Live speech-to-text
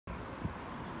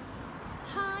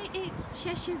Hi, it's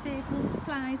Cheshire Vehicle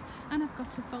Supplies and I've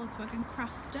got a Volkswagen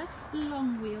Crafter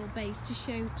long wheelbase to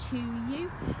show to you.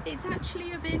 It's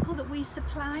actually a vehicle that we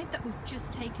supplied that we've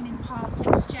just taken in part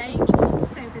exchange,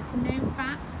 so there's no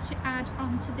VAT to add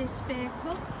onto this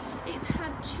vehicle. It's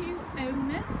had 2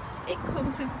 owners. It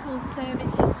comes with full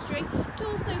service history. It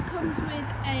also comes with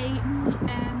an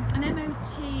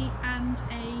MOT and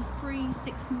a free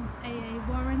 6-month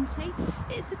AA warranty.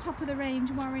 It's the top of the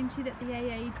range warranty that the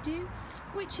AA do,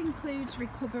 which includes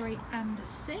recovery and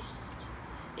assist.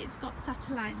 It's got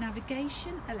satellite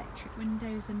navigation, electric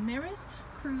windows and mirrors,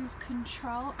 cruise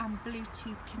control and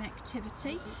Bluetooth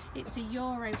connectivity. It's a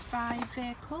Euro 5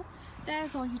 vehicle.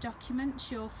 There's all your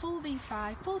documents, your full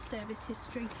V5, full service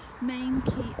history, main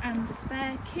key and a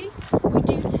spare key. We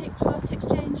do take part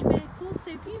exchange vehicles,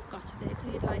 so if you've got a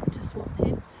vehicle you'd like to swap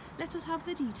in, let us have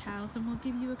the details and we'll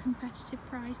give you a competitive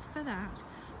price for that.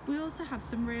 We also have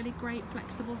some really great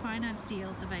flexible finance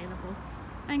deals available.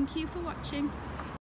 Thank you for watching.